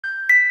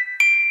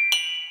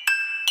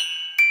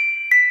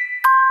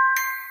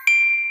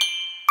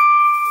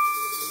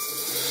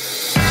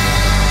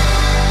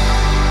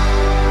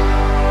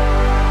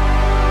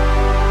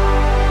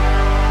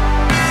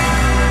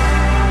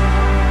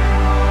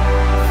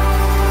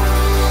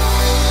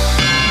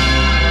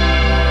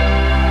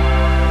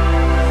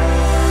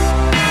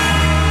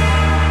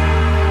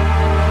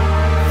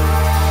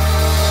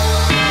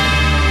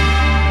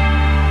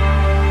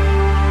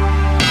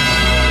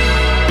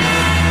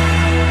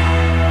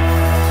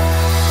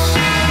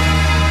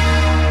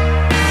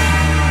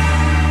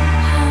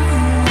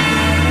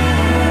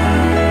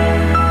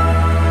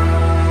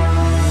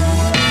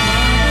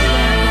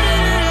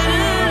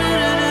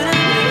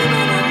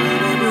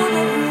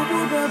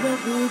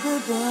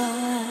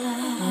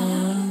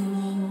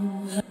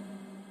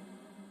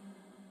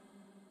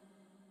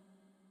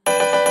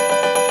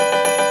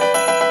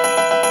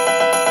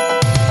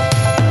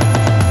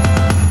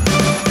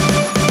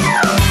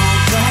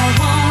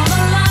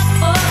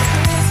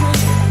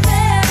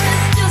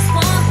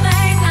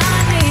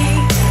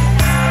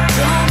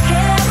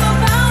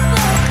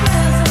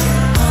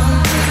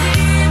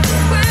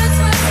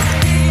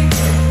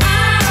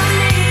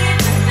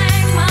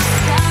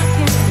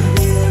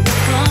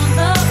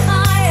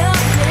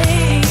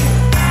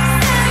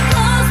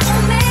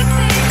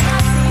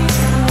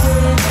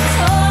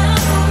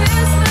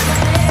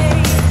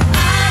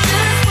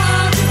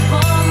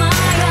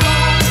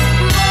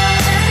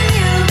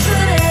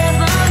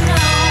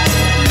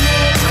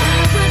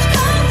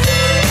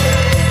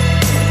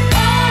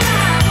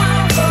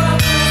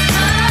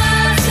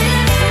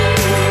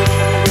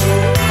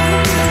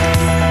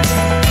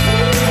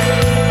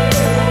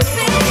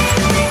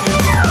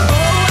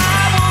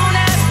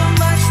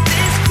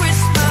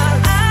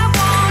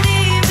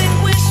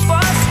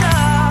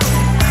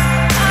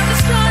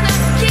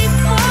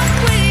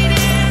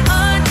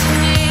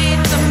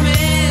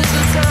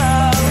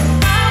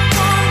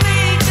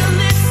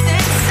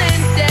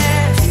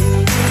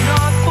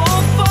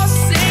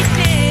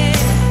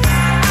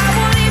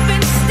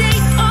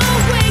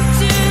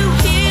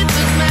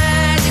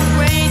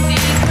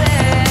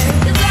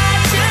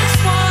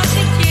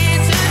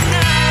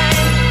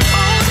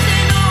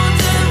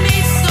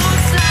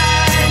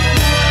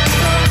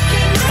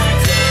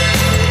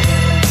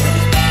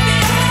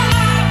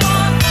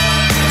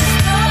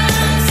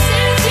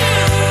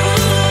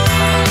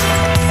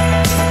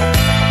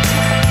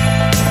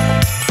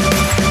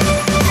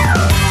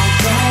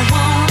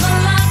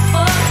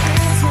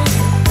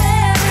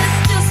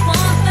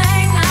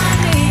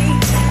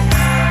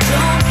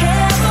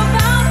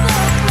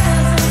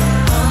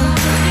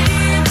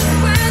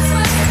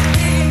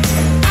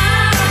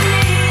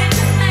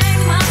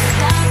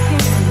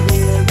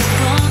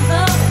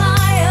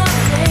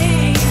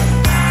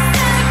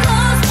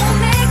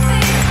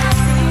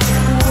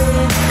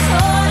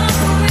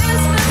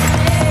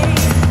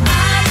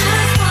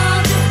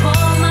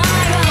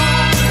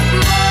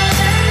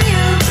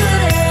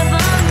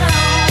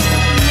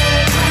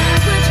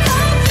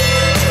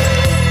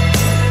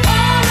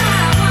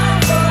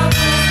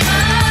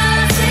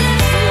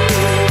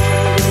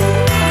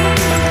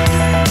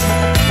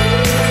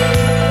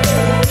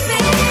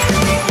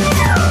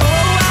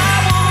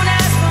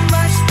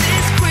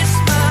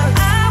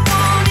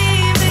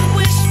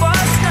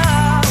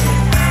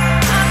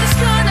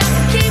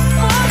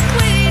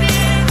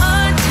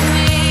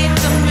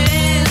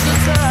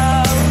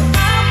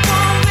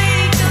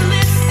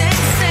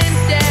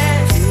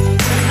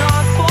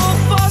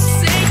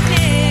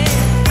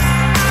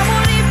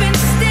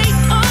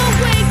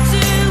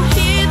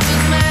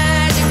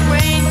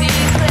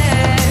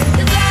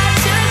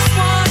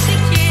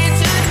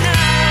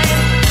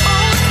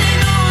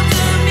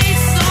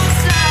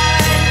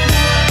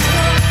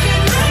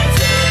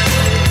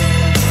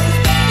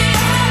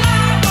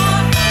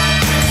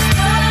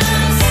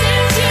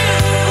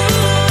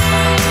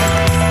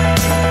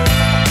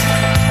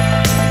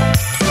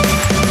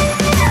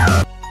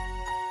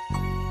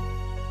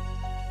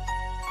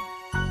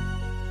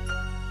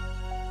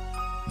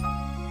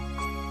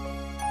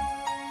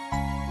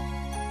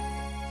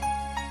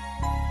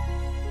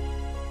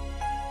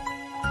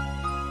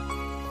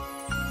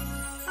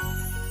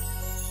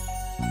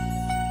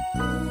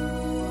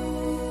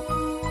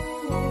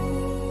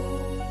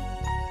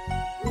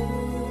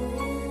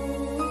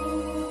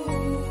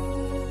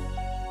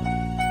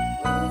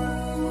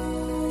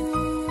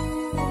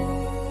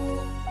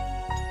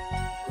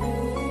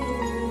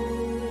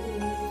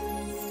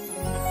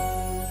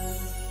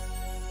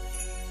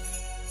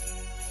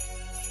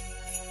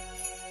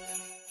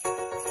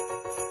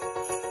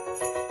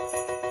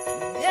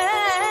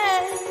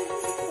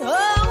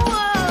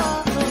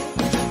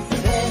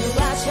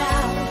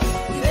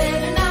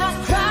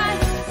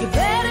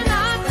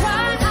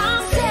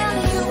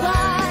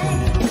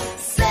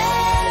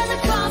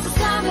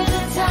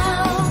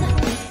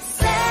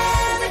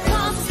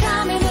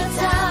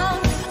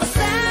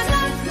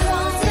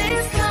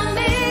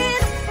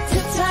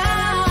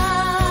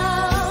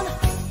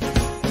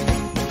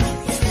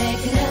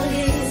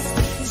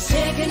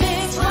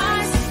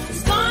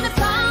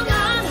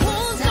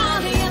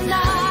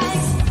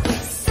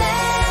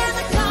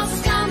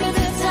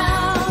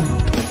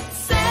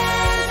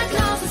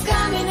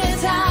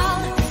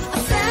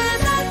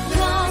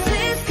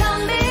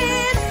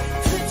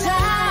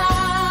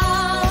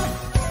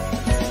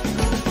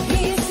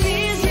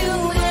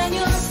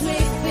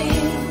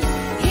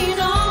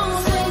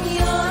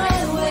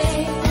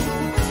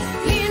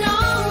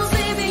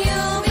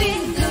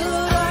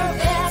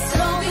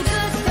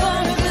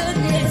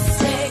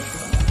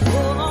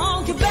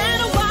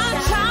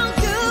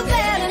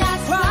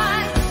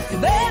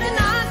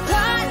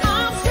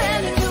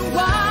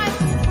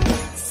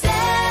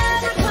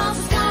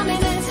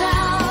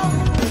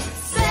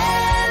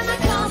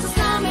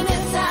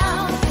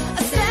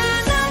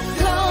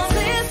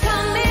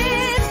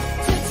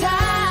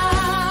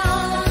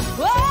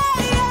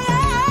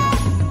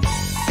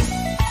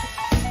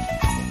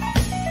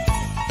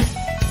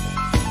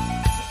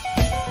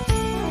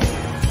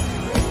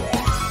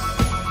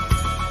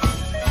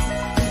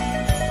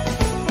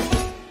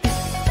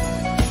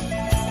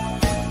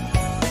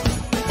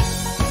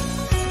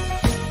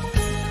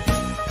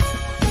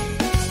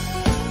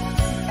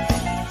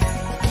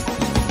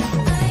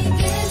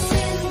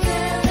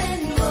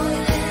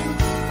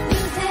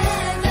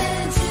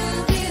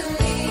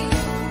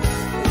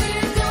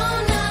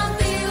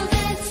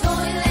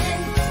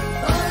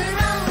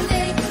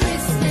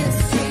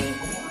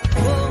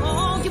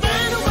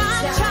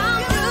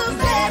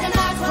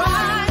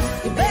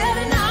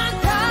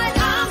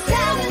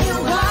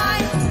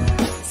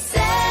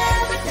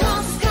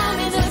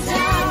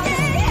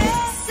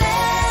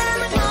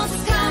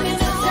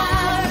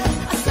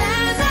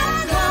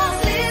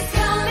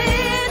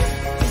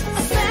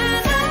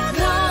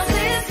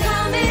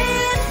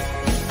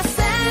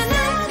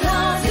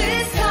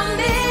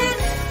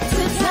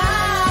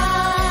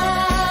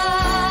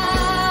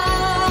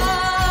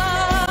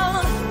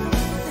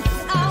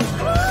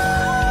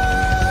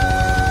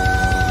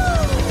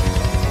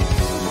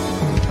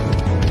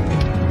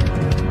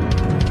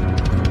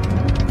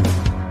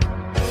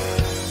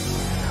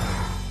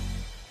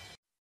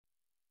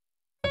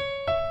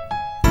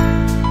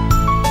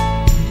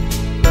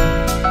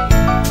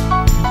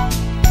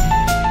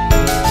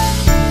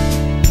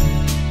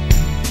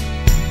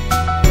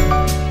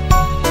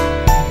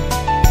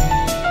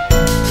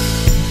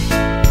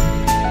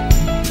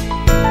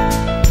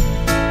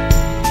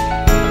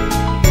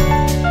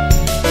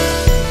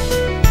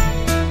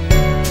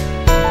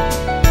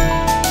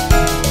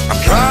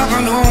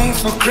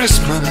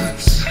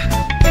Christmas.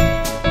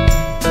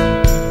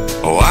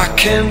 Oh, I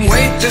can't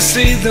wait to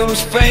see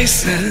those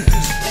faces.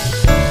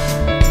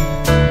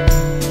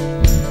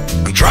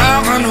 I'm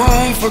driving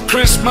home for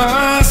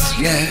Christmas,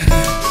 yeah.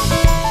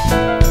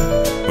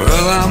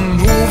 Well, I'm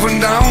moving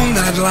down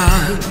that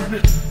line,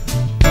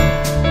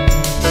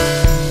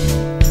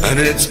 and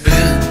it's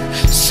been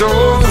so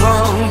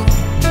long,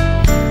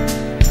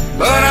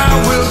 but I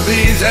will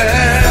be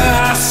there.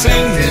 I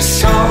sing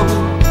this song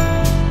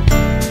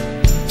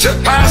to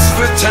pass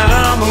the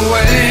time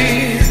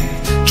away,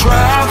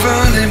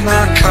 driving in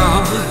my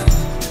car,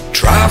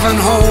 driving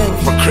home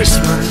for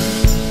Christmas.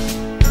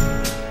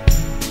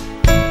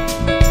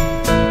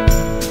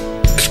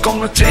 It's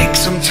gonna take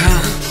some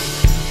time,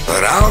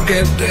 but I'll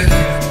get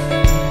there.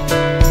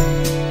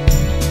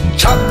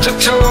 Top to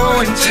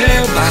toe and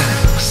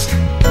tailbacks.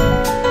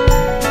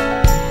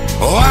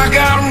 Oh, I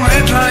got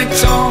red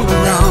lights all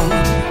around,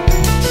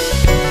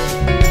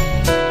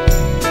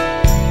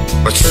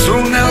 but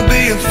soon there'll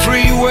be a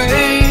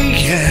freeway,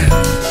 yeah.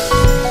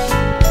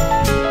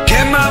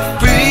 Get my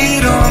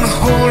feet on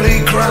holy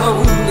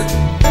ground.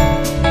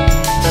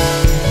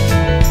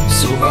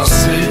 So I'll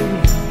sing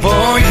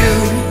for you,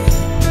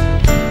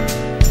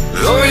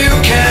 though you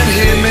can't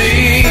hear me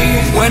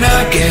when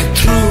I get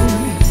through,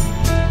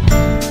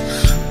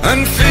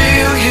 and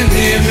feel you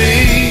near me.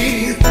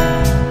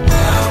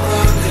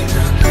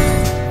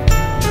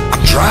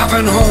 I'm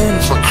driving home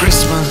for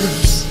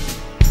Christmas,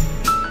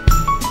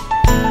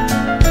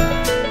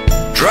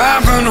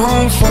 driving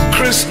home for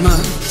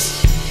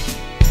Christmas,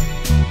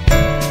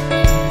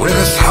 with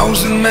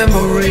 1,000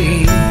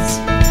 memories.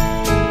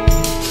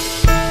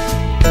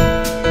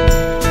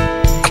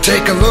 I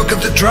take a look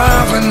at the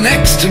driver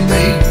next to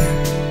me.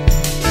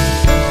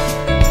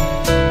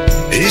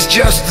 He's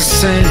just the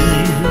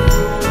same,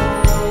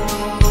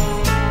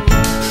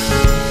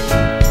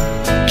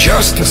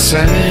 just the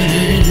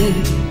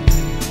same.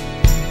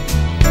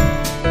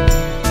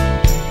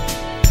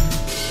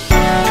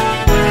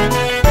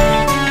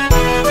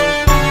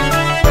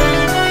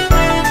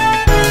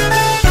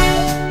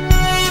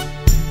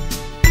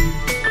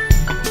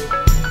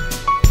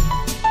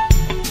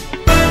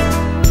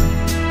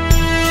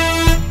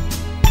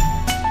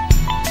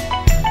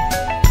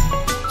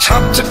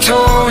 Top to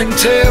toe and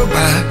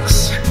tailbacks.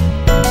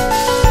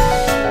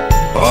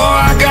 Oh,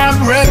 I got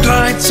red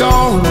lights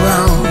all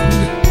around.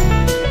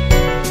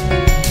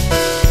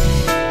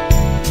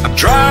 I'm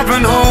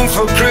driving home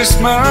for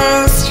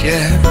Christmas,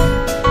 yeah.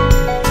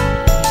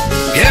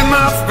 Get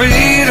my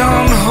feet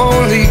on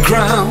holy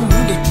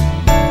ground.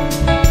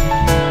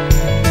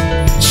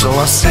 So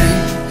I sing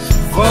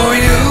for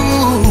you,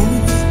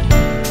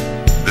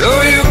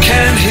 though you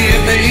can't hear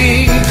me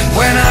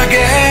when I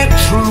get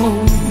through.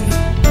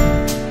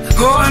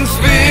 Go and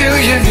feel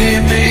you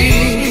near me,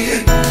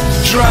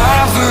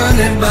 driving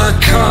in my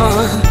car,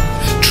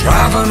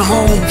 driving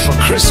home for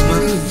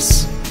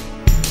Christmas,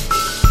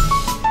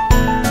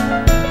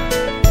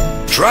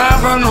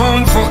 driving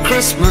home for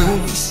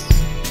Christmas,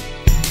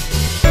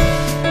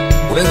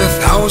 with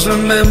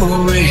 1,000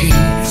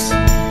 memories.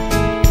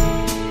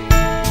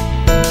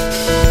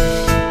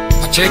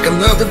 I take a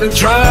look at the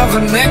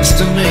driver next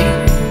to me.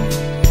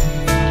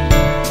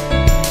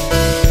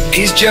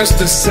 He's just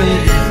the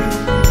same.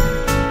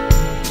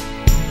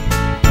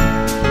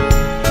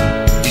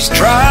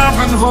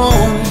 Driving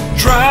home,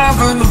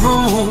 driving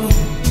home,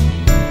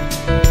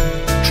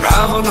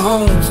 driving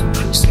home for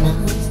Christmas.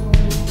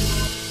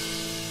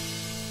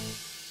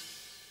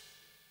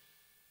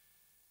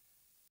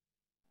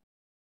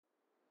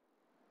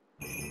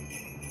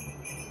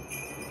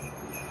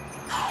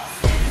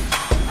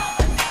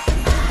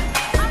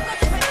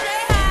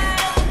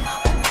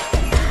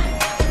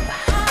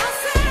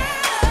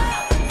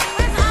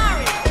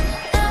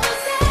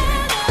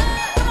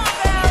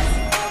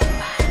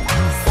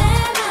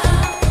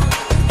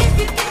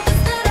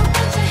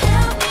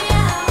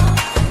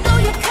 Know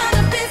you're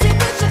kinda busy,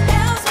 put your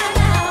elves right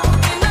now.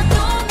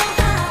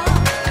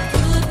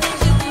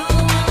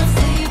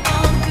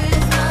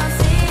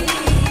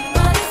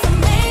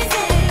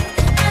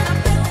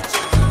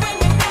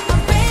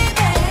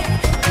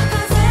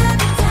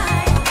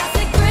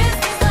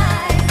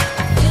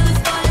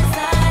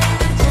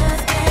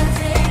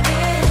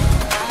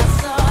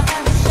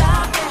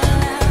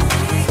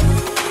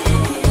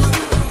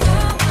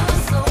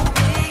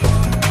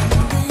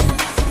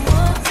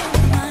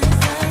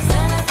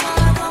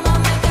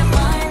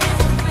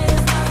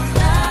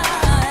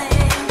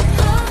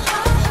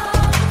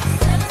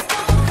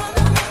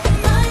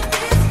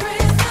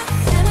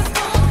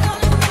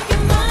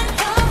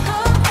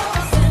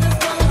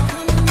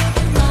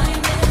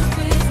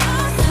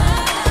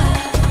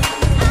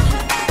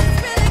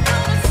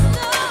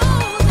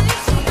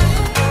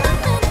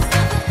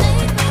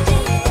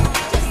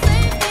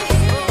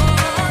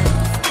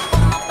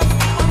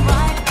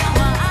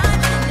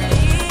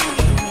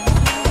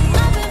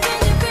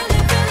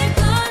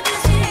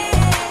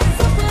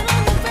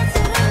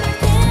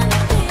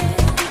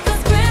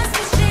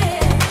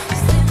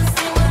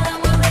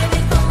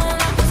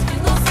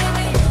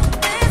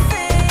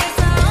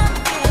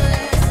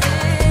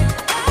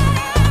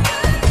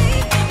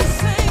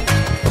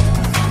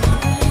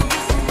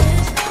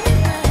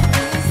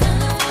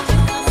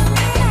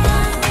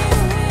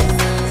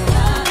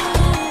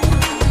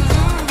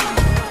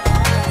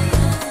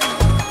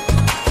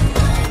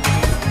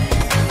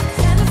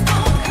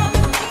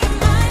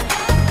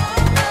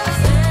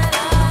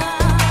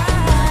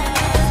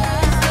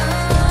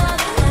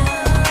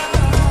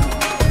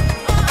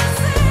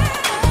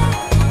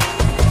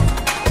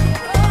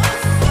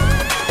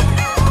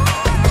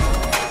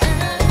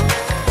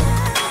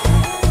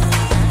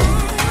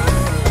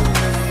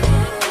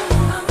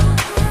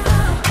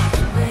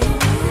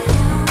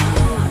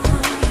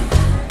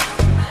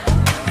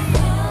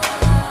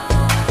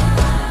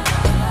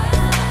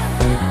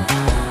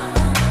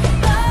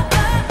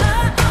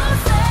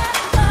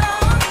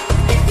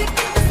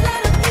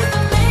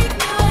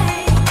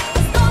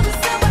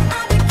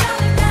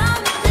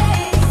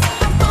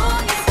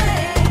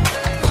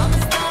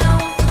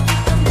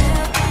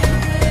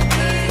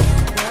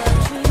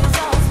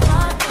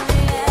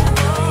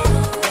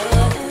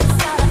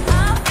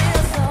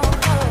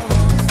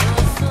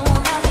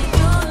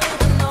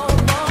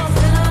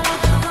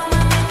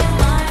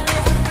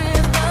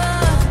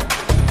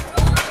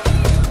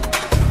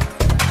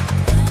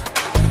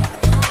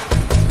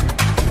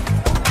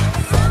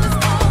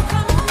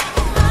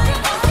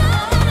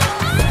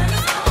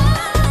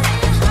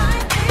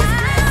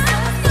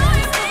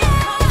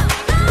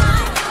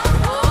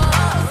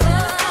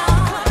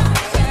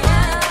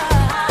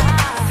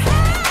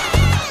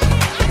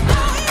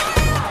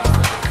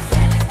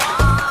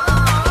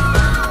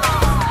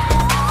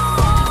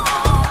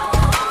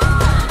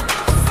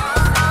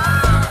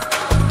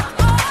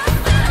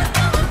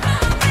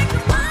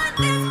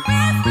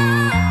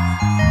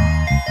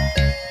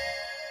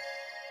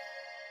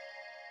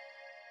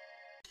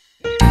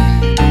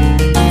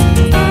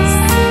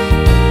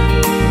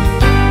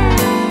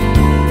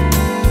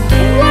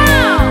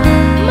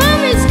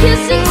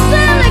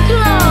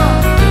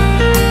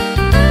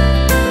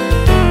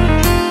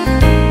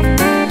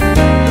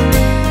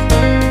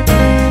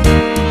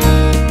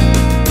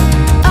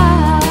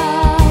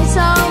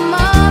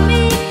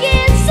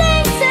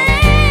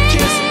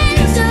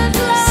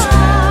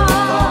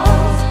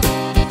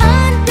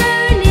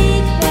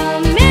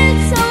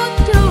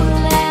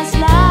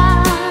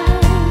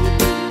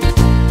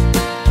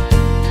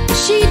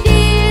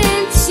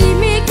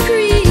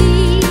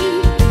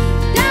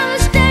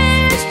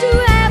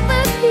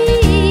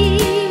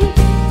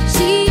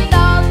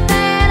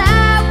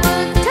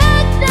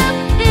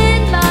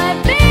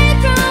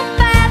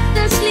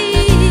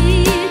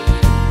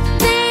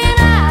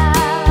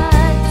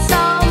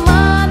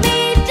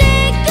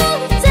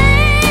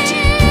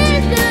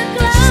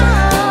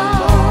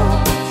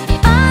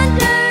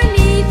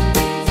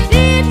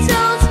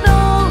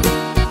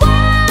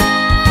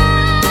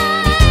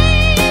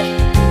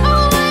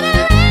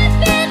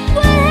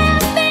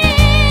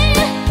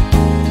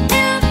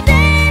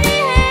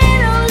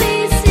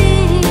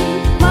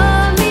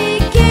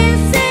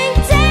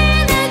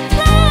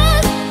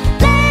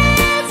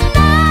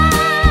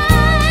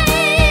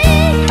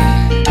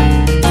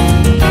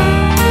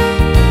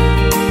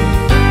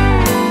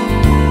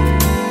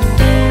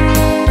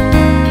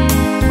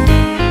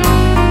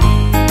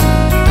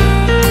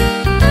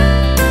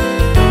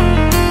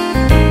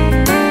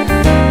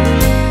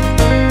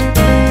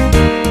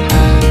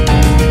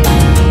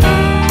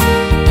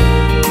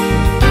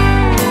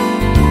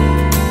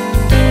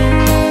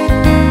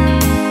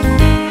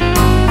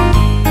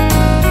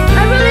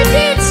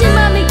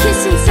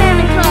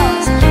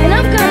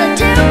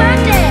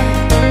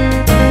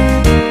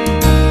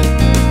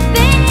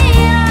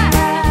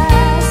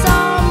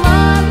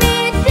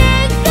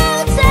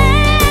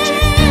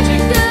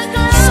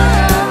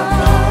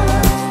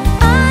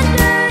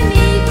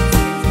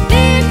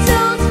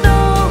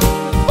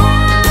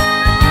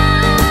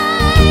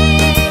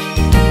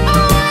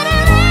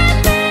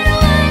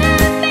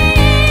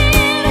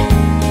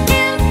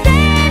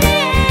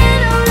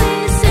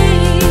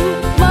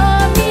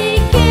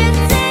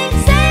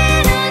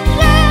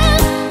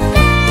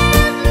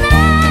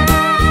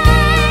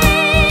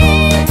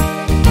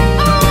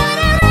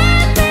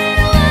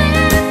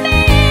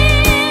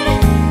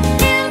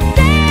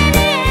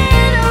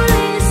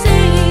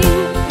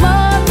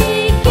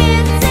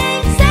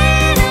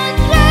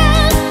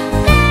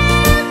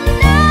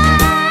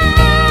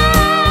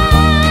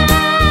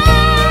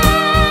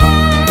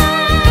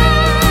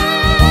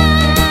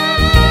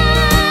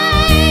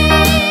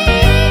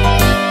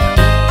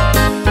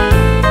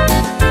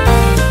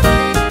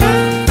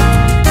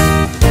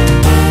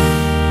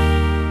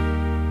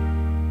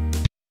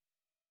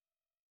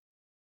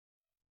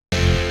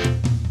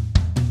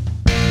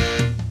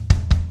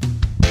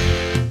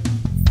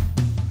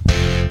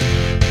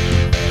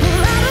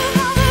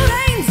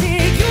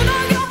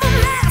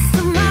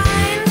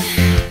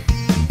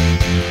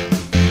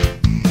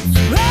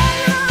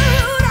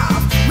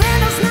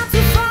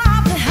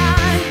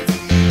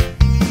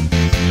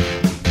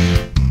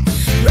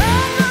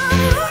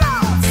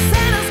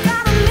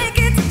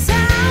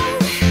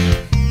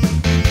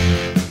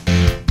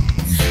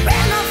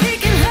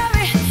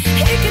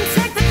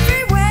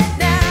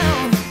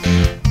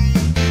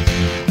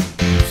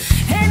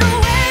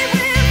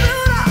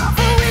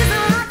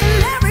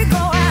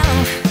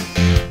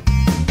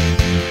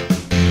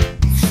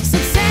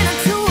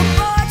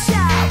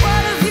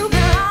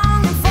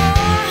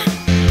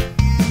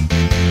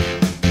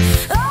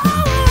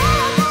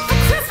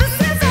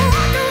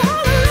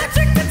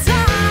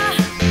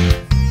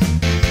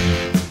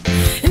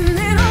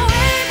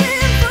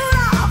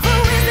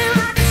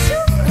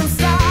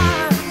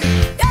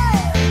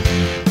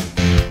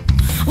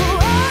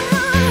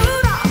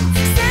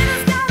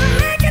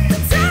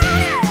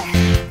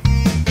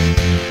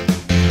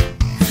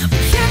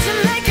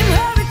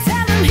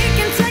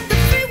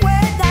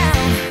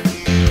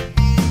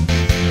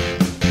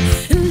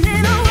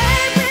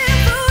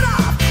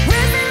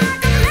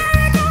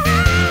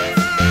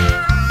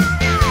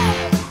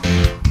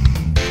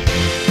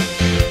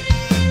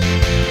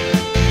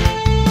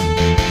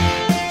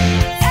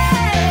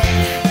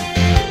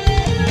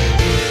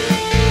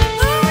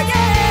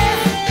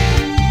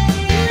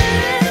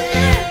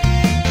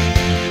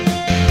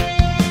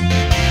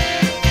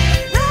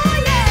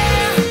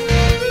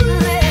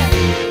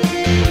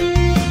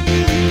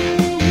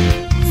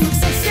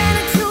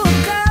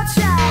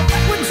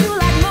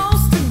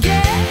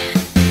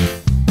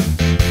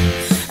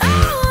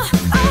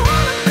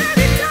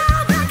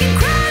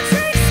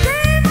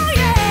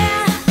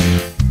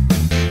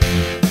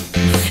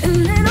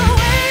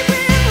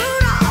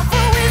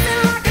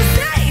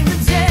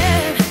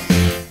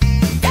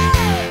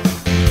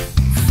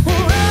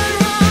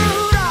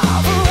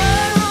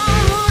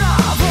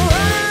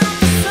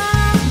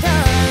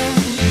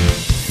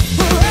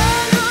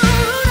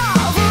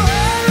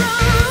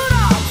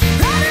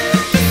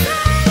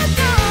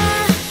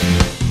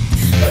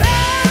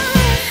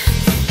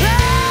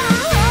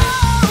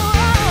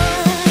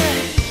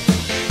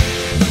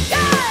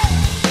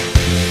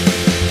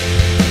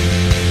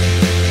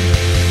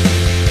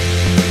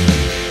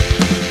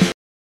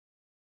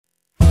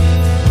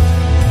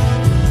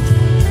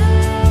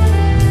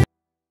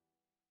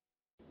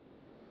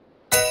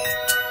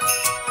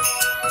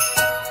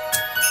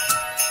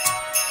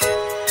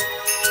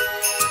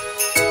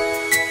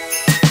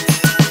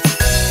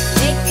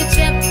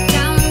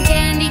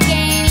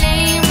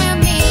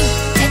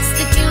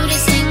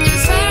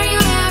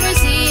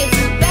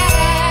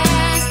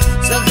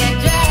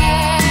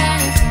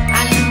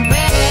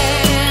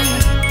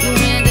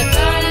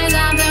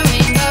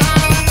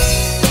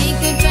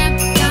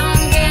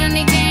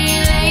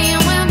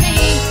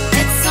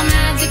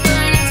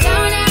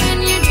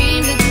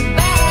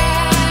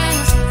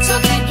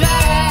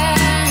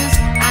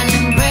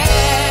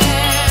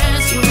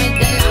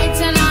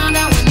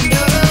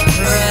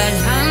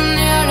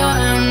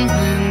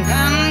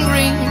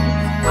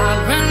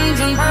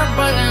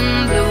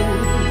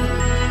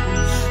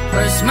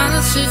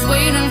 Christmas is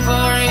waiting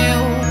for you.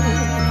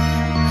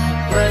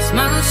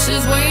 Christmas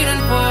is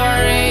waiting for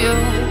you.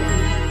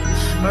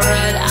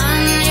 Red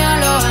and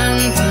yellow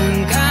and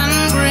pink and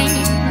green,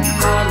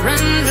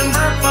 orange and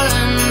purple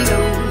and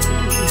blue.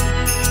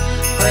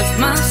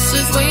 Christmas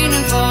is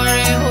waiting for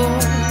you.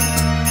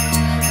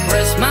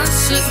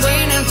 Christmas is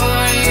waiting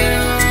for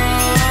you.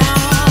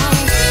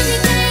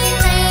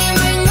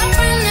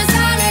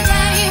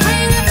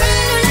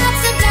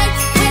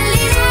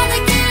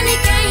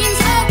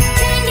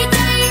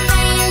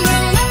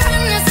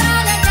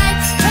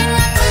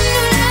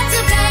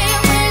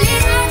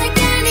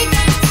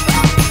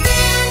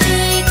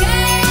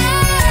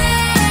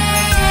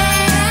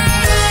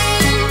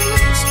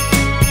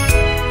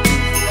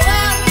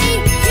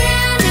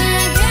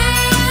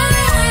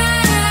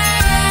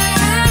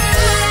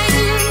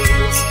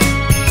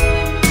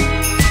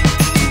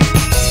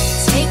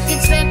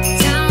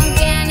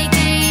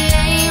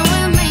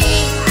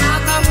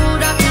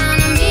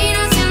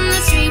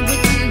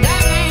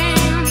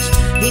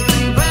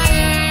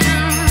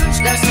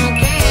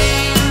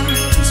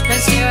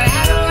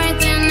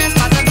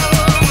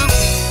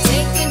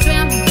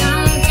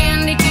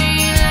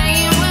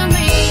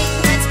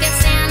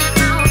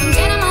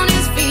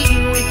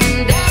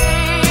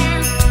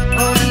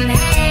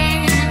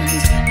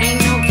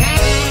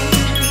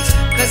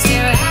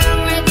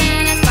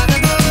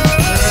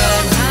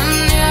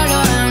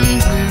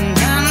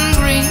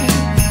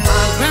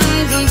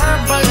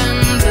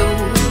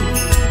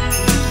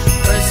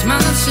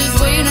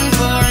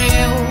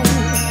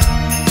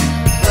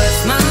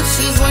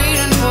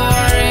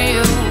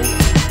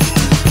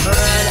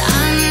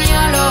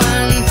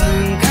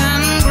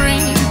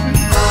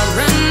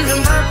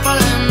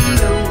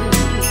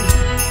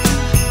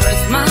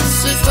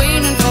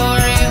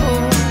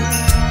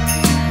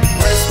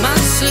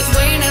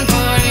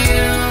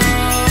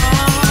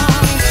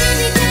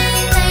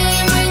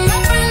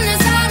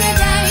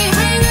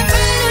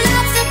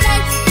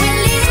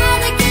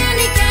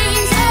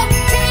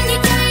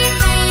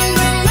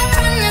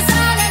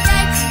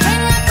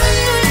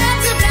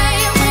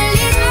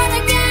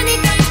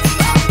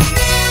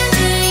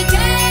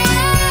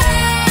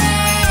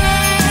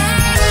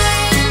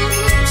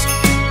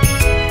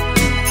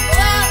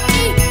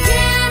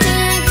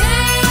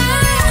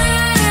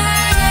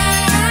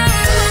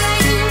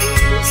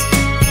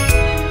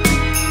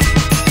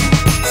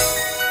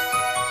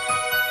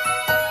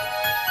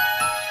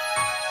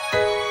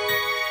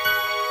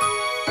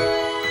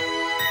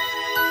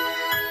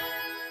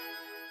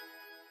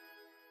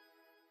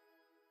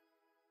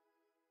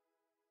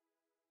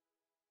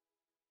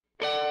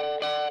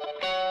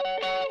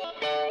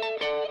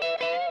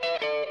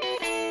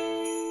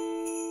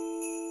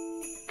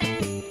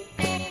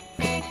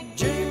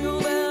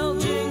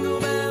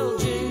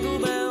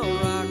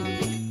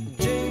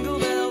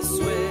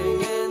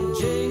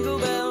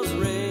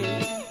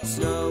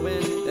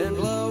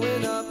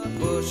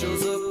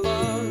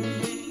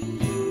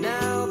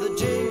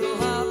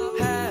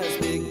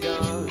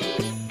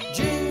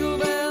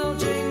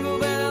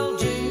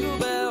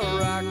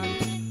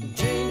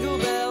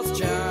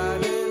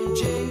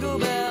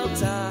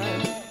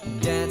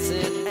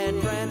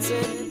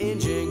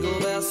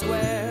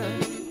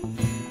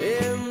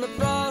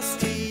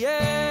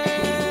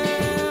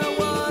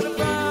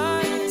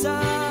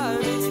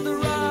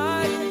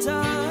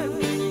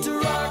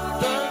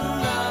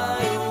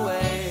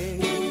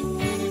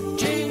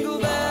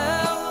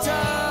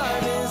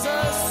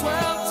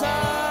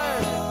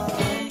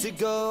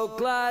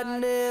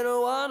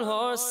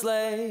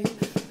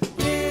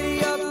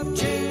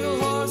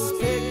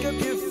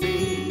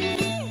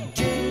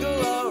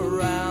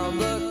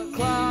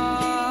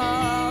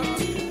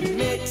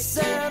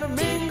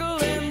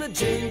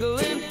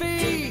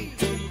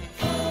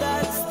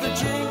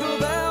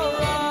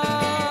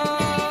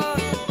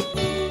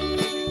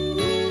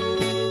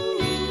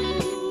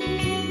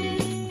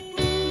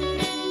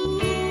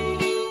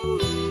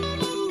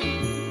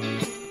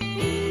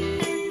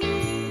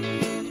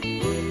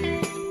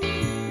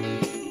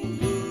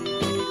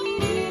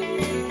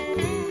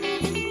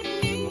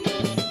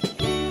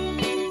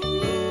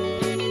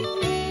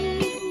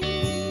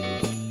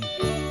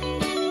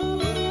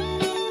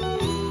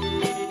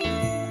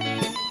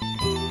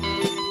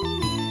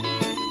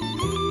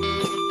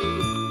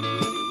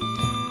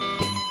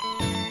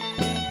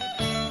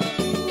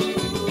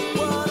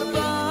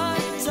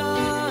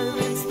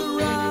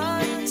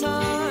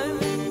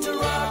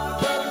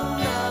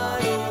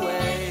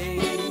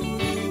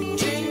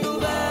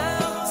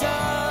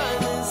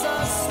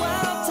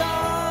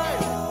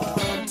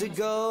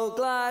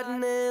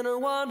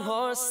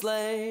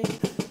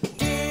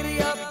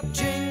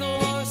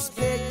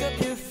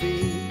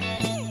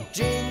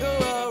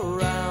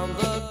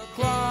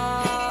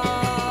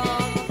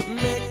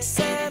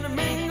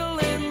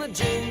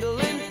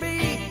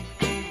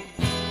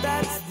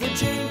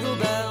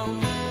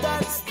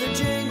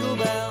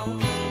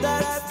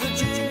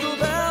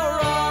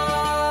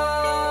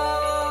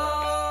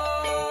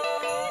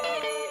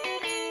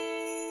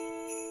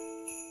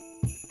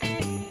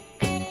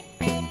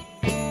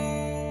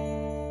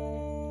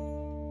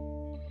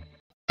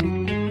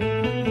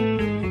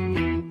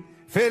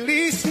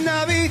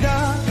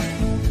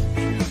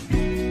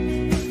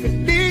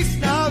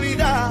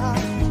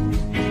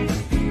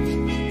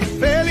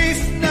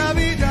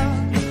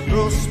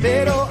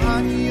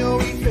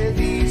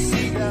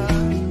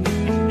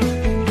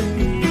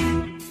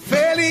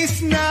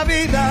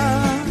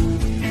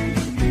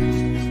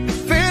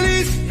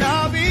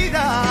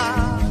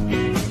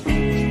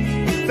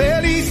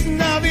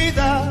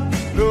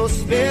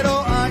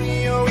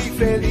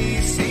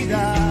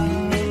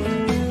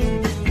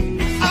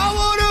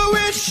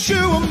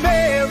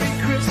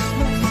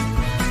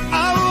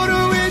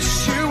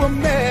 a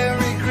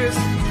Merry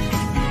Christmas.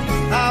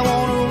 I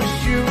wanna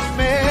wish you a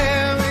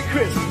Merry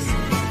Christmas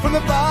from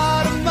the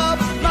bottom of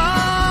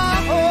my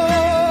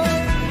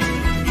heart.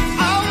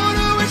 I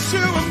wanna wish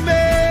you a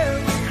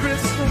Merry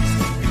Christmas.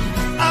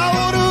 I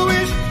wanna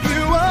wish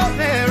you a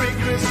Merry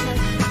Christmas.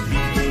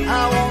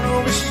 I wanna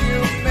wish you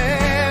a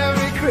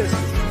Merry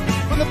Christmas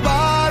from the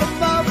bottom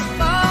of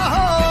my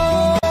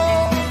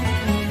heart.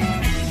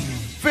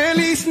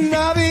 Feliz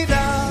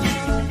Navidad,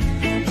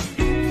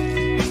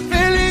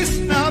 Feliz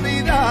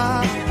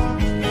Navidad,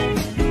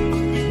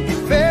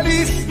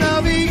 Feliz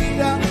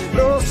Navidad,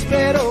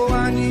 próspero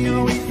año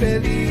y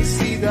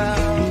felicidad.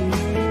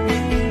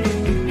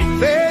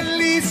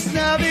 Feliz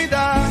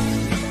Navidad,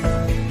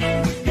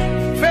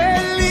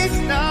 Feliz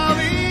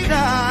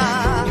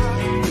Navidad,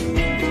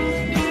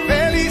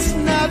 Feliz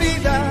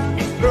Navidad,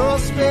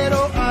 próspero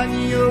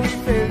año y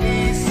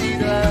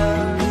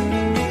felicidad.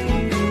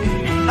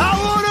 I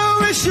wanna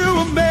wish you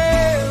a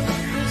Merry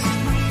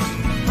Christmas.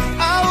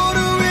 I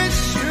wanna wish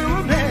you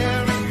a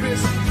Merry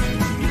Christmas.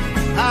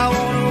 I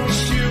wanna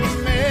wish you a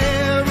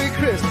Merry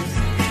Christmas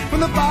from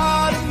the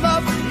bottom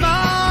of my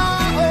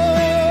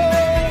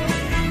heart.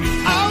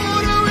 I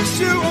wanna wish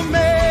you a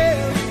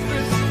Merry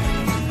Christmas.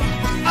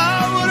 I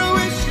wanna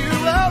wish you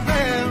a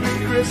Merry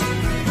Christmas.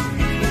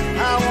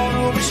 I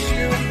wanna wish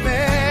you a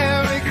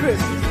Merry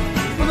Christmas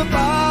from the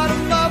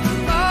bottom of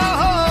my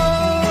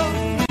heart.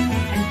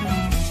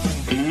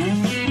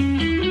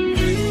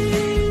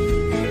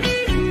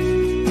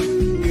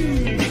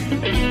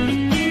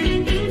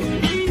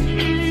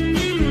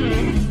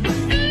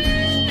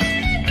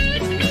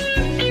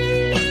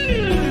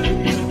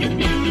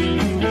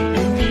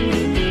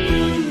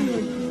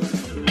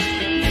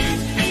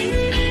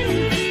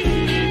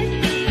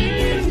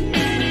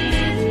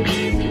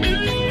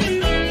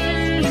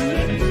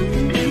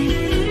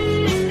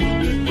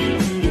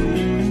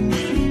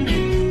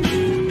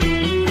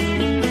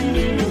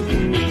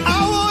 I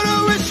wanna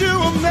wish you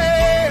a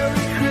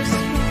Merry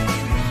Christmas.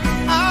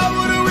 I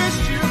wanna wish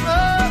you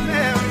a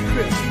Merry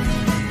Christmas.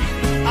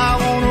 I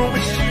wanna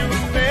wish you a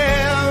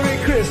Merry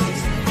Christmas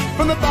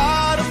from the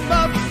bottom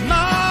of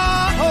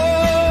my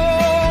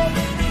heart.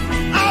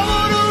 I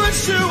wanna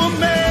wish you a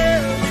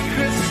Merry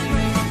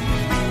Christmas.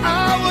 I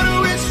wanna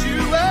wish you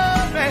a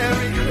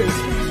Merry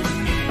Christmas.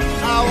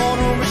 I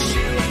wanna wish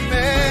you a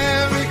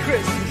Merry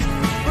Christmas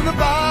from the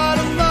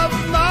bottom of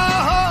my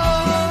heart.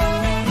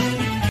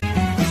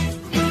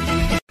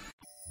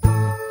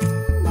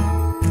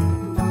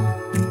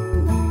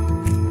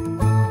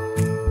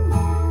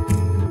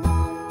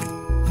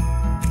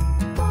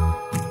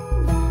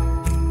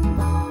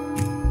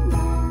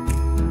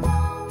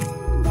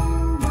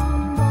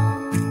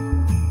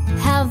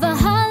 Have a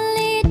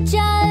holly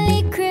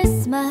jolly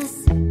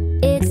Christmas.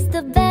 It's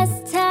the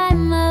best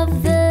time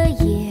of the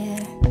year.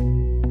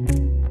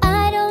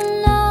 I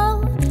don't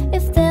know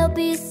if there'll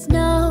be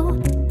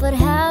snow, but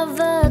have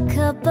a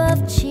cup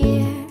of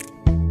cheer.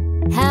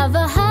 Have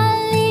a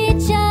holly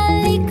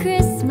jolly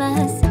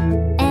Christmas.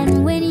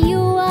 And when you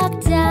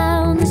walk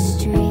down the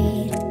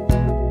street,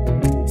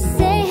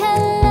 say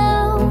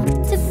hello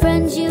to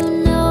friends you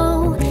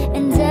know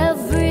and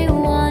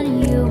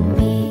everyone you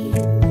meet.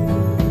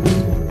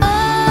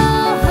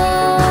 Oh,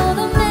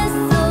 the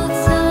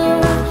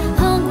mistletoe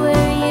hung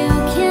where you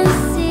can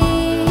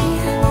see.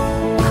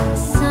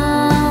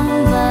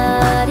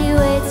 Somebody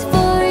waits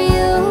for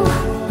you.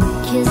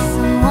 Kiss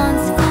them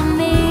once for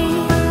me.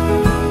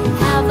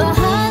 Have a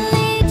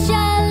holly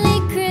jolly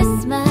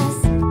Christmas.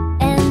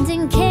 And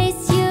in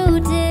case you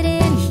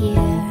didn't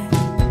hear,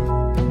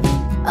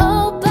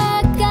 oh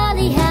by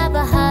golly, have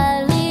a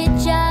holly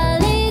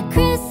jolly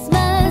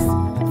Christmas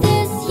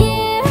this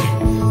year.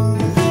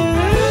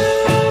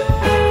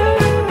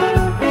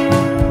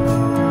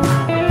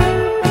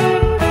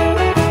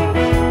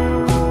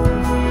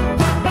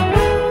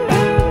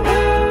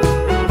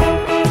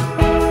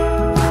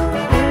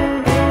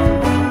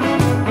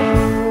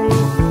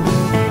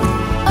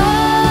 Oh,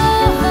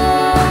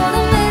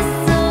 the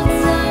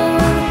mistletoe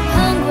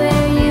hung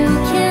where you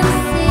can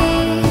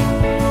see.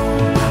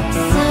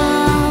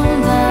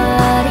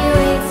 Somebody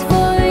waits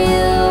for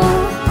you.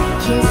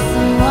 Kiss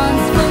them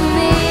once for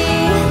me.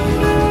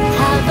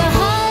 Have a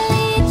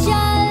holly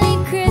jolly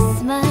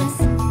Christmas.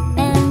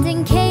 And in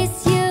case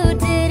you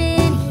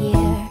didn't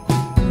hear,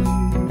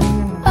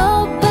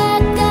 oh by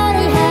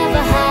golly, have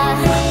a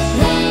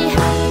holly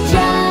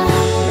jolly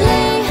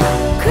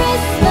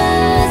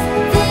Christmas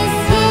this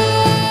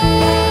year.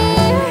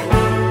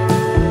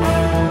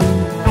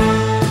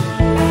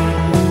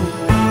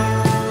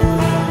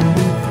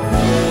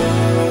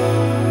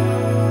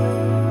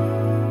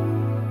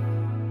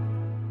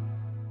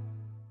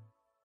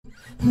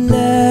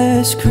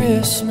 Last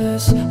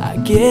Christmas I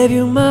gave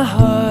you my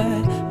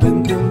heart,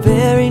 but the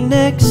very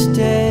next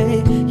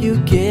day you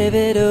gave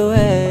it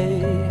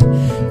away.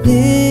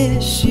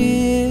 This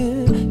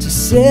year, to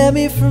save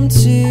me from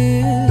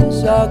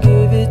tears, I'll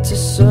give it to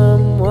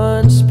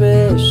someone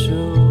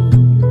special.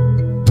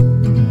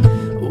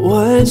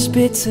 Once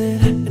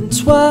bitten and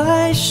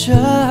twice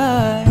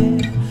shy,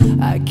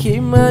 I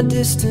keep my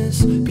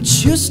distance, but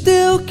you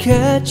still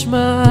catch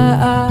my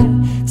eye.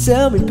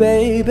 Tell me,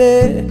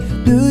 baby,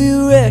 do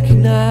you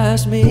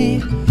recognize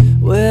me?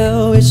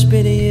 Well, it's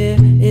been a year,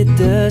 it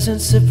doesn't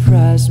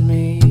surprise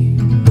me.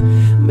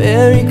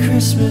 Merry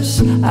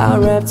Christmas, I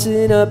wrapped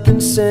it up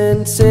and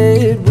sent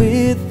it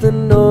with a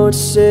note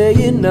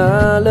saying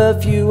I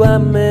love you, I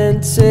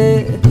meant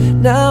it.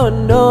 Now I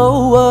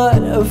know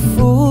what a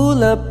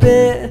fool I've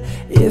been.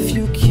 If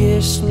you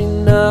kissed me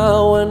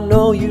now, I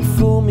know you'd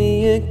fool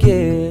me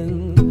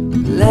again.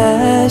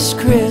 Last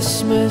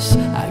Christmas,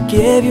 I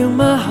gave you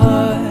my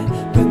heart,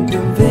 but the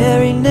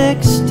very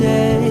next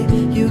day,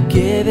 you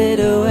gave it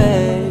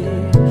away.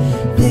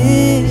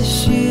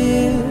 This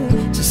year,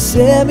 to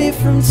save me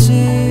from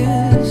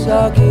tears,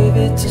 I'll give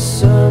it to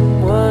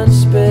someone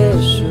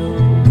special.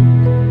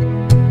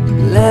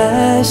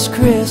 Last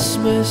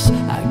Christmas,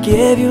 I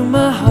gave you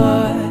my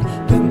heart,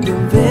 but the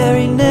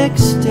very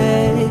next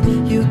day,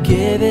 you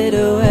gave it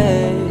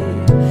away.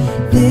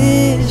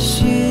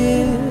 This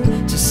year,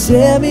 to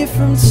save me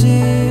from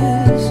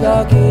tears,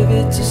 I'll give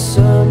it to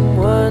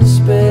someone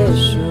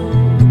special.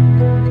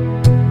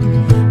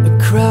 A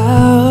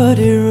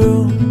crowded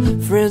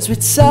room, friends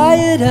with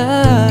tired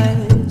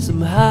eyes,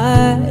 I'm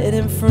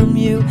hiding from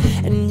you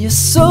and your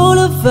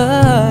solar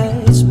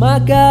vibes. My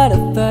God,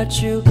 I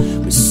thought you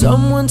were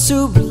someone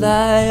to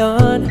rely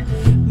on.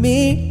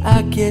 Me,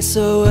 I guess I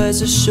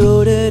was a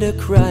shoulder to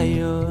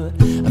cry on,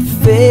 a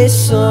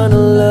face on a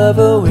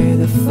lover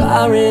with a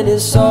fire in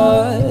his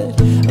heart,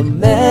 a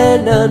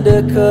man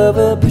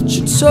undercover, but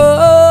you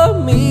tore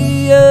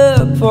me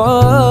apart.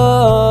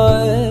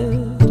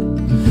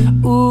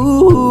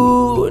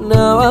 Ooh,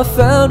 now I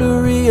found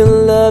a real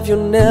love,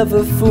 you'll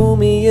never fool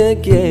me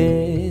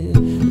again.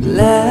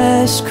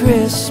 Last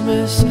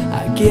Christmas,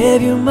 I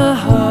gave you my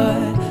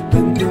heart,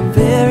 but the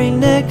very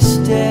next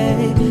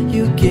day,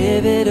 you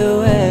gave it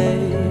away.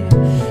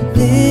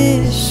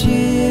 This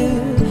year,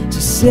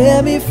 to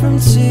save me from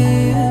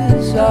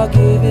tears, I'll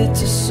give it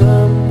to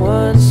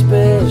someone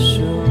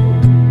special.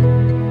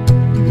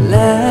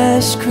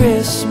 Last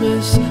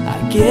Christmas,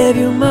 I gave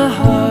you my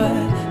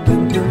heart,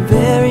 but the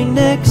very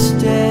next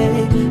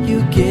day,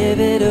 you gave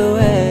it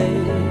away.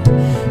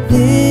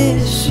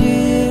 This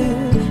year,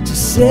 to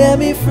save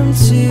me from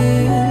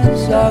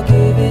tears, I'll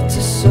give it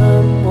to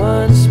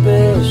someone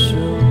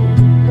special.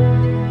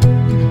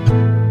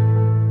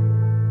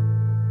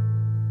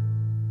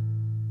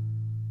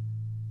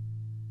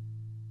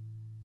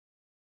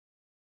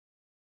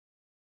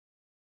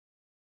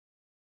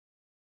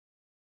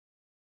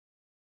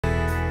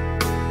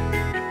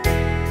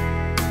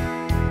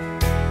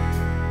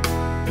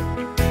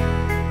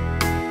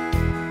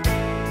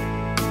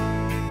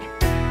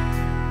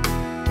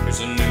 There's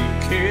a new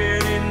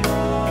kid in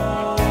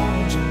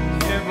Mars,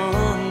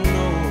 heaven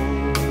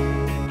knows.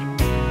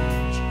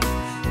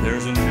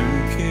 There's a new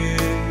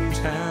kid in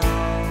town.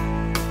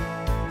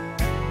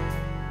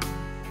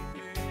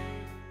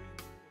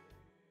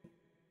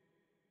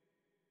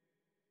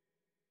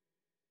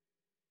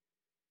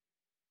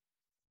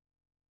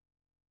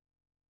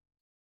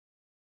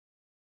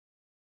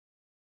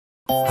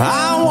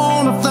 I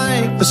wanna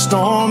thank the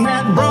storm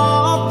that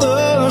brought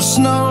the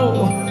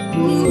snow,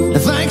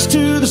 and thanks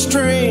to the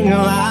string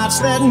of lights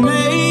that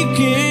make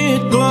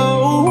it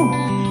glow.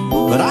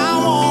 But I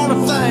wanna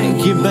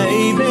thank you,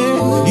 baby,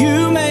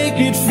 you make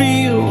it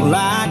feel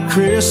like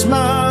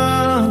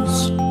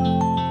Christmas.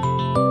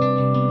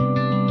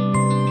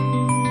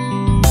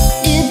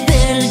 It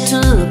barely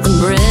took a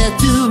breath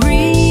to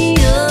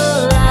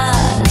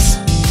realize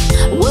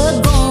we're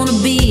gonna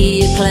be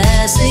a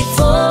classic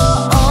for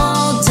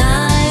all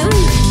time.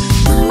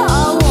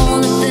 I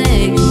wanna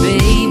thank you,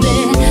 baby,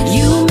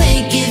 you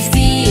make it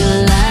feel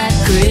like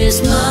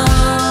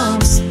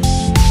Christmas.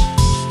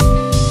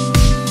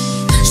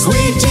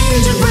 Sweet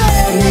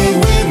gingerbread made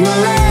with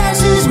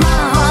molasses,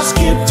 my heart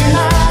skipped and I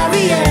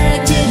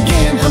reacted.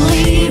 Can't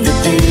believe that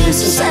this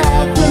is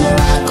happening,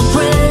 like a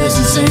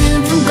present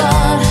sent from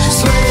God.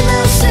 Sleigh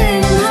bells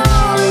singing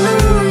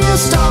hallelujah,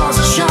 stars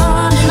are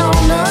shining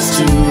on us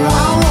too.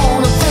 I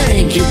wanna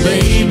thank you,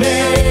 baby,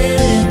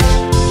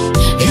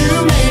 you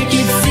make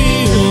it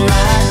feel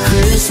like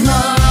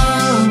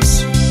Christmas.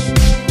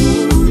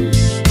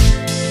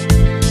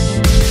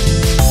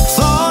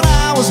 Thought I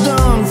was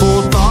done for,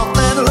 thought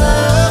that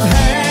love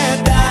had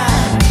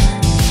died,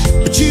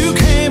 but you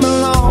came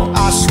along,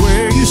 I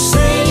swear you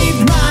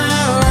saved my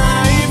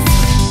life.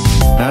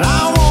 And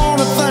I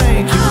wanna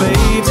thank you,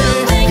 baby,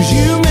 'cause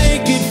you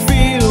make it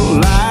feel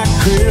like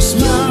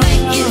Christmas.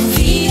 Make it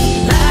feel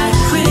like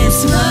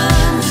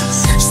Christmas.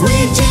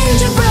 Sweet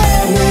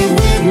gingerbread made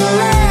with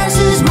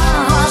molasses, my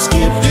heart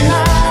skipped and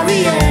I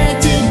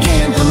reacted.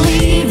 Can't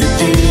believe that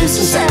this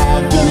is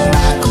happening,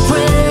 like a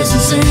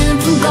present sent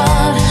from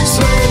God.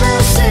 Sleigh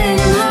bells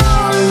singing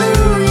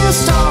hallelujah,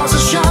 stars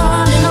are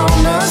shining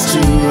on us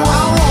too.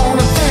 I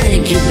wanna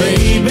thank you,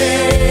 baby,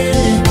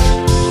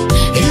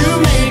 you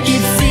make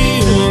it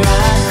feel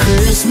like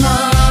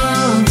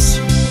Christmas.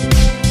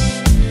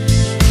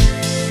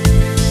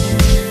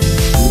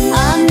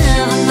 I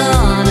never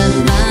thought I'd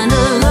find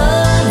a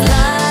love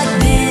like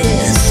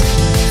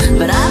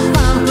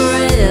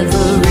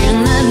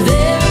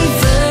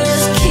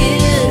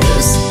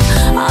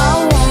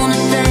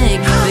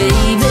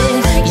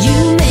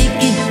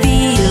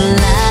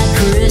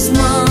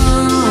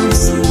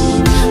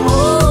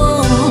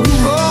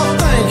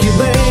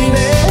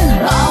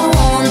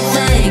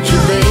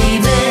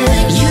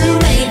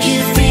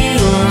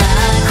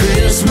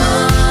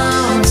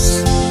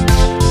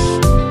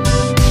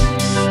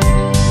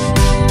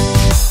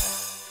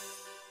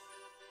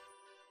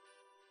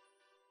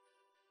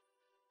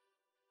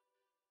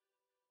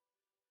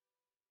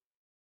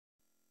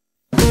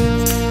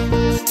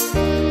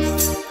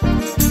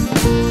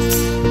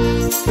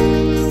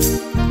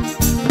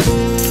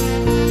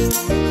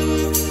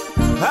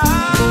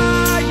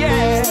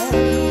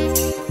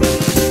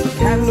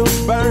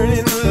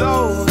burning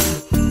low.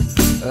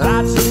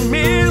 Lots of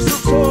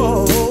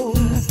mistletoe,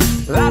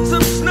 lots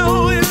of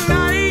snow and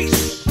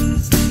ice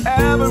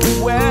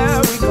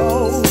everywhere we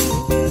go.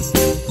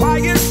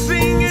 Quiet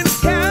singing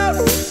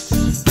carols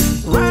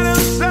right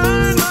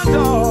outside my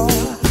door.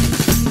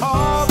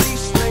 All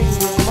these things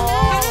and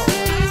more.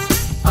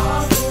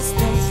 All these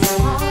things and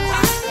more.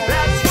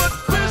 That's what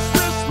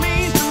Christmas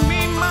means to me,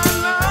 my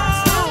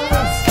love.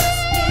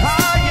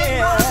 Oh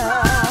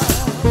yeah.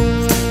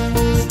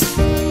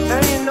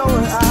 And you know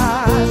what I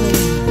mean.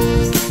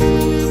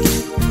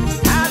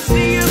 I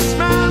see a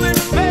smiling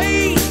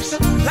face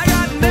like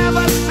I've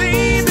never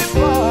seen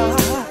before.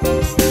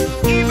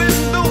 Even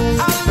though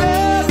I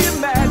love you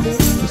madly,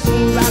 it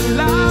seems I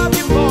love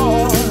you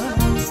more.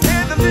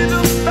 And the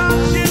little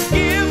thoughts you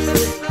give me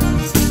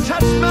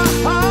touch my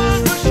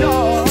heart for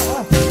sure.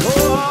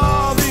 Oh,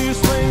 all these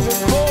things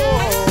and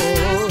more.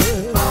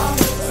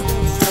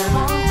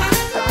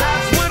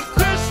 That's what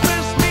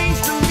Christmas means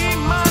to me,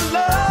 my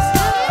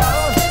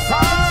love.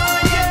 Oh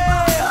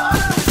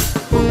yeah.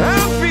 I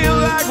feel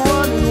like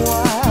running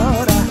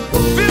wild. I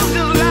feel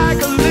just like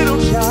a little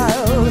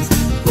child.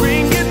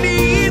 Bring you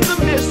needs a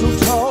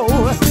mistletoe.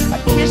 I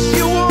kiss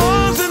you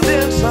once and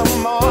then some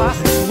more.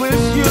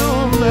 Wish you a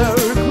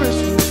Merry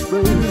Christmas,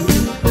 baby.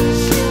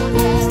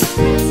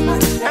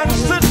 And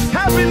such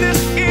happiness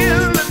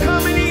in the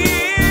coming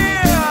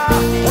year.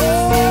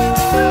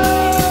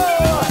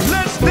 Oh,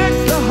 let's deck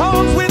the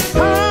halls with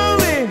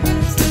holly,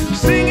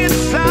 sing it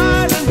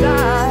silent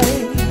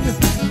night.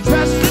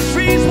 Dress the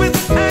trees with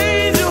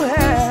angel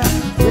hair,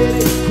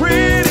 pretty,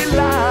 pretty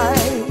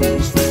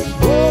lights.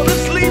 Go to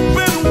sleep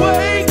and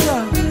wake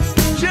up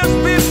just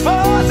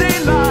before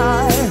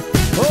daylight.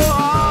 Oh,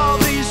 all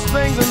these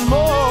things and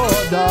more,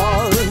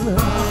 darling.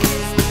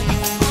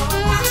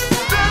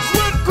 That's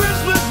what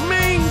Christmas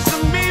means to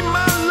me,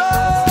 my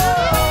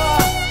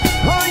love.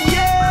 Oh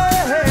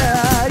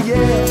yeah,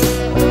 yeah.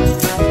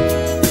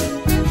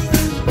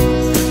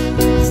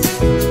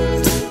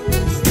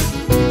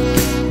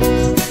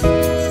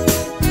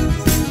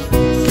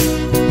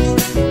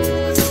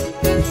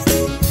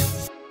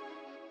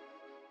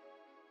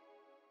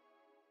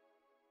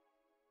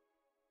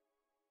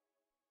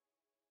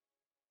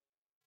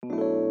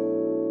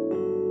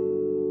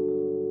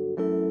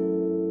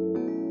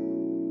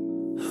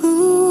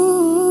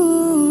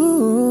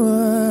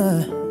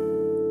 Ooh,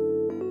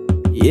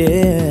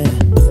 yeah.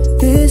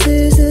 This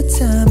is the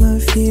time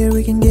of year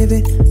we can give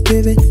it,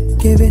 give it,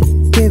 give it,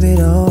 give it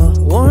all.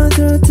 1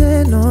 through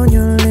 10 on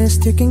your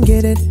list, you can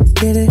get it,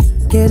 get it,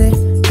 get it,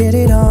 get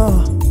it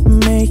all.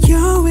 Make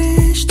your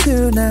wish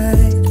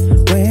tonight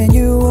when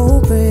you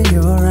open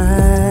your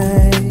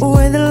eyes.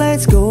 When the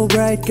lights go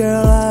bright,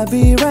 girl, I'll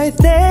be right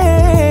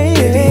there.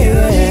 Baby, you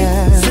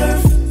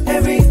deserve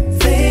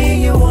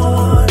everything you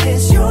want.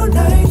 It's your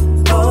night.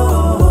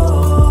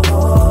 Oh,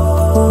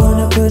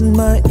 wanna put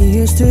my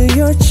ears to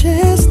your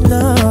chest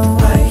now.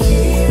 I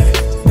hear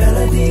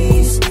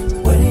melodies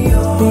when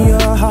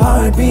your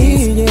heart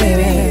beats. Yeah.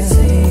 Baby, it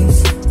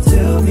sings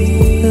to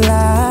me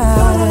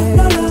like.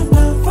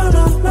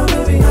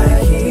 Baby, I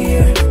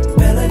hear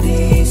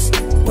melodies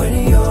when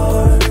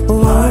your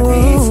heart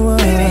beats.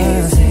 Baby,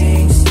 it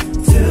sings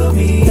to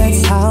me.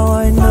 That's how I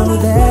know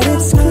that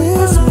it's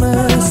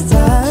Christmas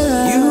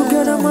time. You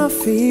got on my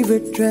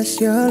favorite dress.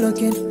 You're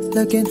looking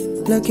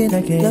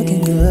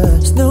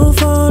good. Snow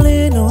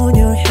falling on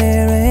your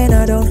hair, and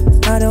I don't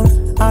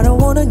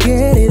wanna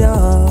get it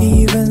all.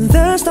 Even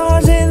the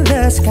stars in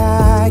the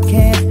sky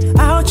can't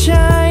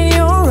outshine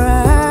your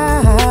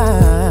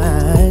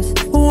eyes.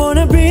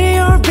 Wanna be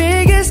your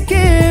biggest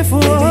gift. Whoa,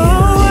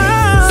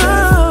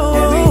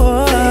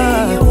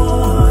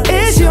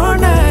 it's your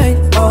night.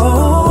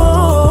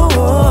 Oh,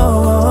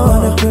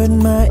 wanna put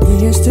my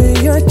ears to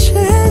your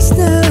chest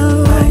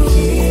now. I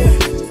hear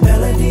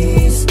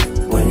melodies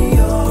when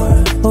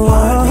your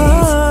heart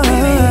beats.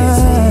 Baby, it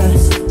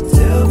sings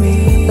to me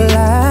like.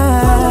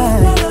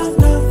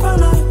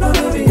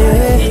 Baby, I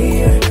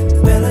hear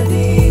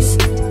melodies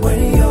when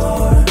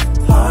your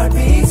heart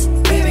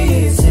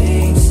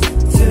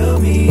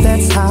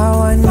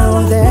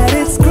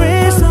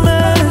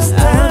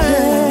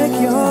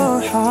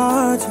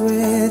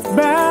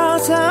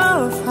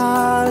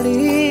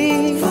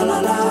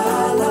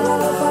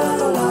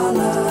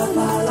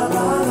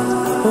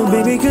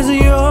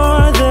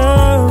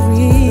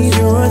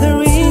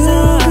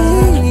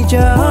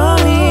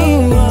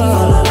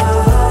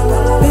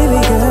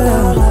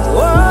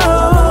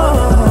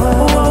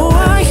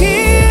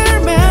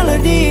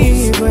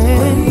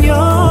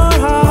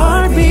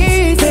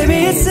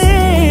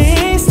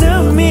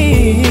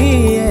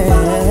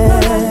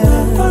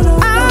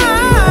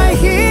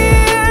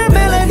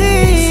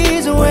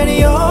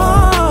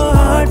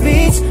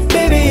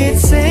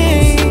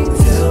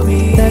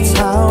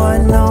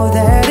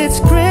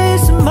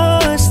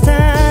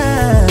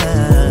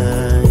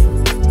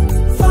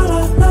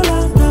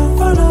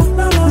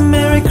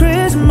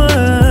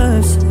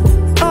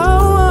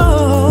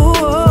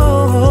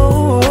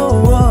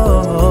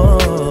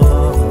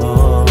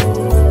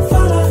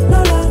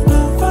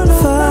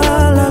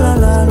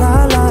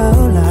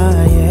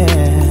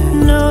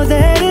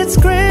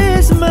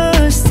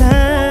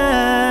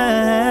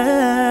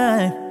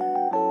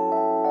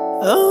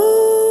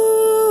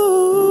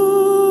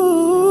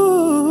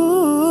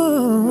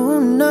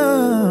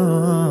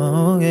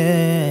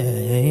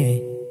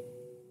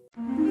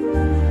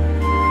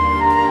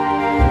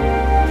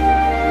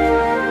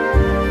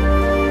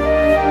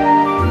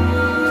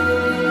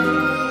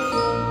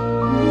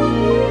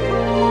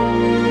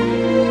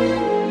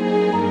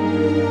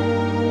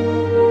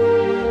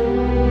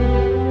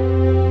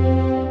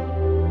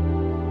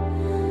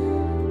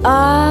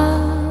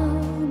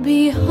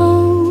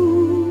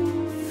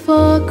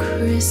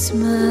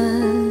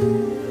Christmas,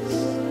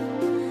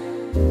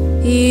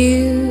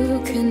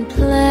 you can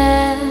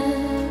plan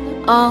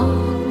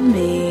on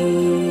me.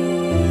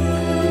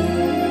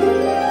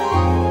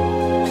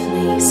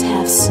 Please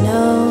have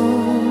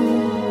snow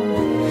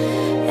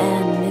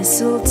and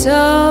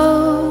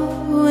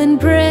mistletoe and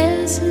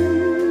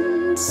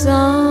presents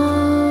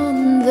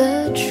on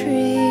the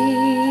tree.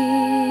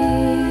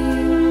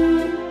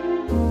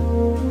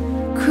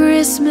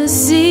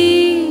 Christmas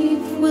Eve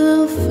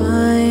will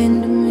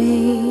find me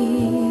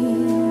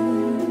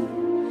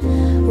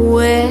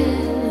where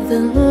the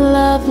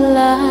love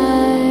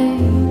light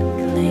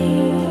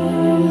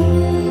gleams.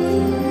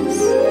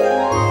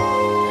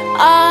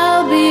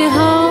 I'll be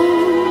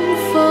home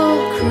for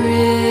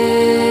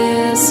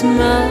Christmas,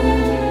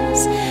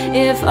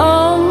 if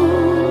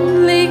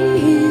only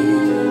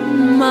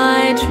in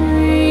my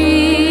dreams.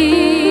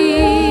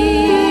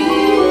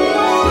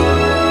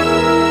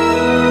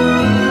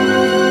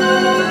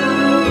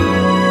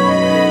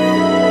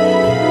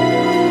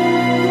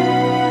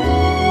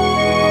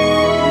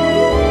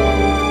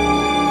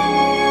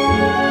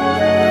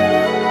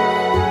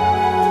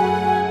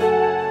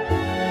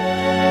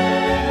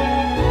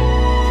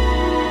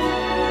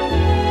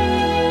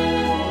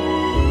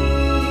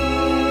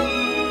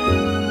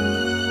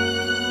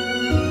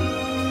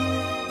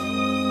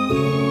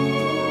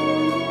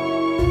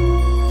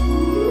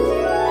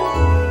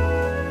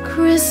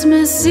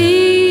 Christmas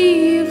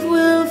Eve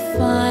will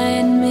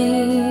find me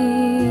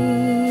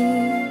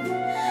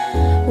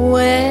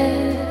where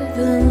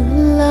the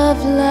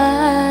love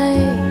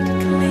light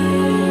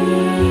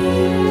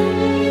gleams.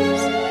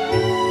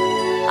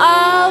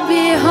 I'll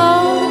be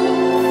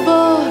home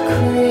for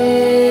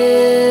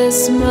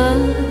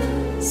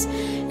Christmas,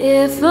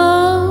 if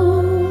only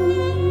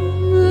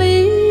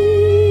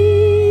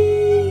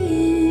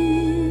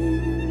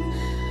in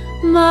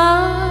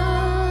my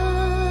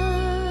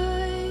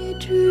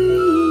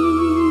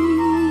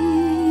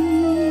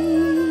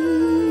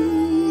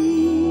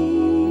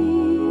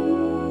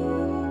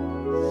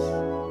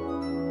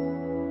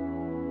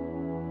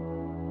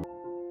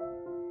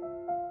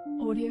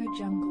Audio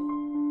Jungle.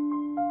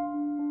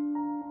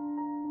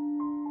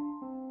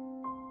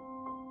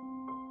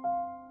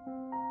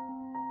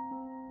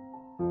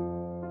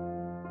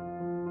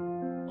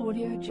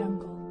 Audio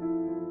Jungle.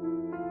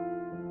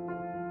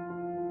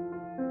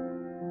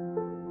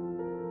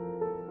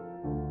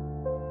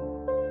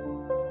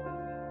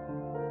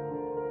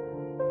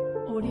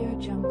 Audio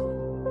Jungle.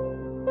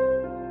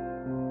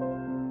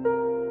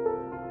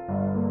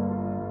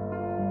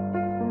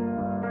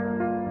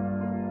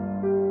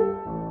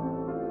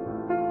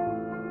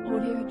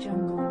 Audio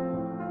Jungle.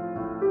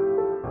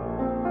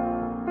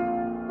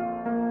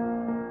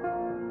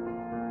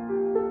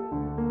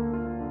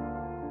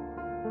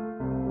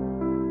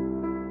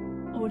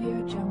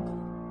 Audio Jungle.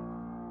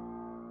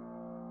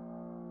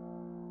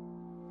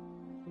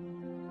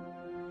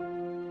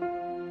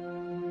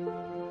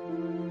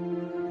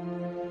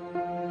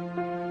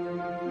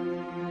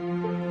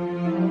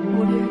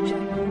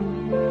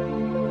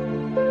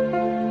 Jungle.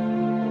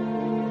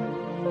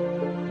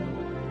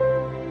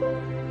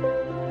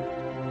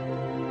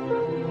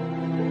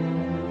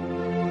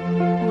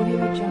 Audio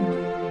Jungle. Audio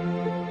Jungle.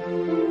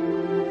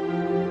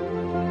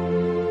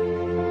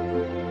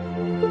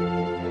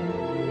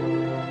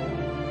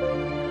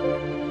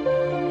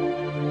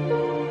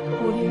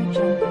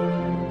 Audio Jungle.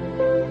 Audio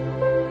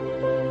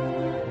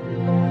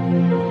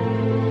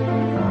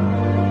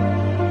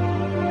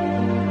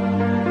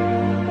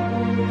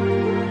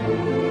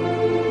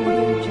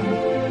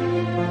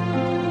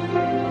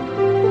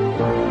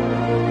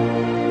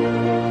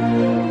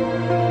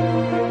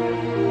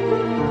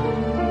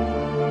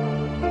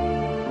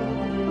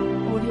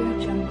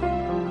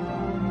Jungle.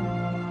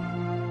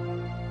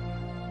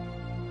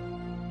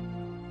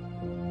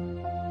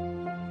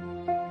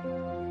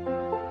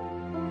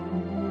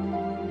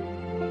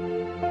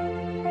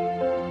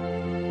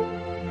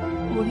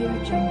 Audio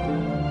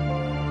Jungle.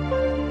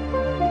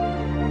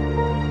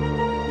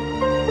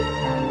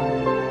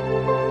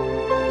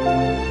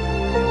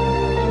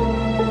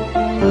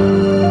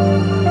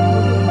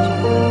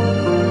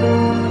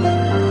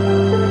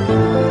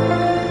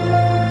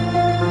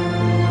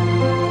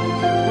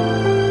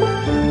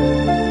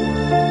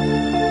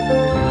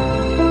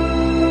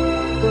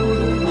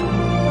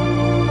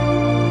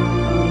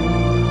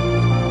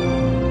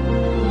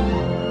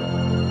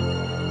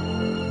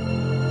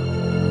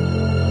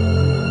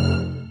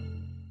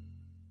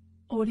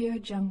 Audio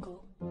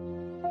Jungle.